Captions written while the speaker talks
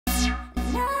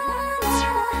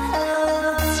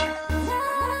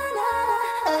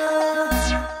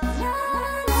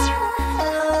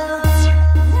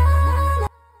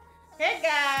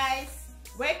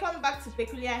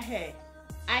Peculiar Hair.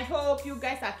 I hope you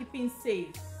guys are keeping safe.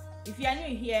 If you are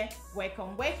new here,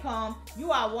 welcome. You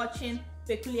are watching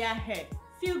Peculiar Hair.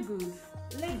 Feel good,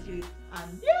 look good,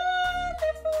 and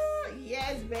beautiful.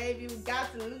 Yes, baby, we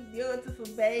got to look beautiful,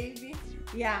 baby.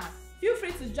 Yeah, feel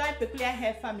free to join Peculiar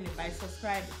Hair family by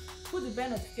subscribing. Put the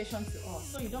bell notification to all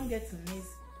so you don't get to miss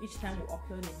each time we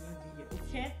upload a new video.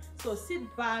 Okay, so sit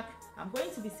back. I'm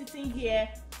going to be sitting here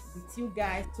with you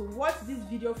guys to watch this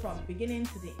video from beginning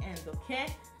to the end. Okay,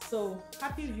 so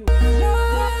happy viewing.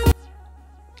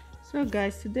 So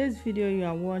guys, today's video you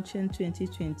are watching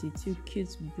 2022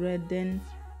 cute braiding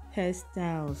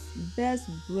hairstyles, best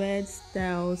braid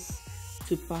styles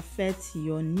to perfect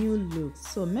your new look.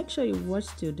 So make sure you watch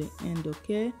till the end.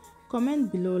 Okay,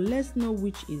 comment below, let's know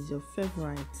which is your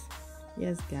favorite.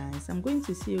 Yes guys, I'm going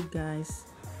to see you guys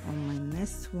on my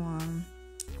next one.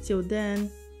 Till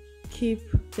then, keep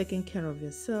taking care of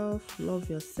yourself, love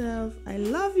yourself. I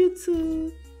love you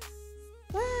too.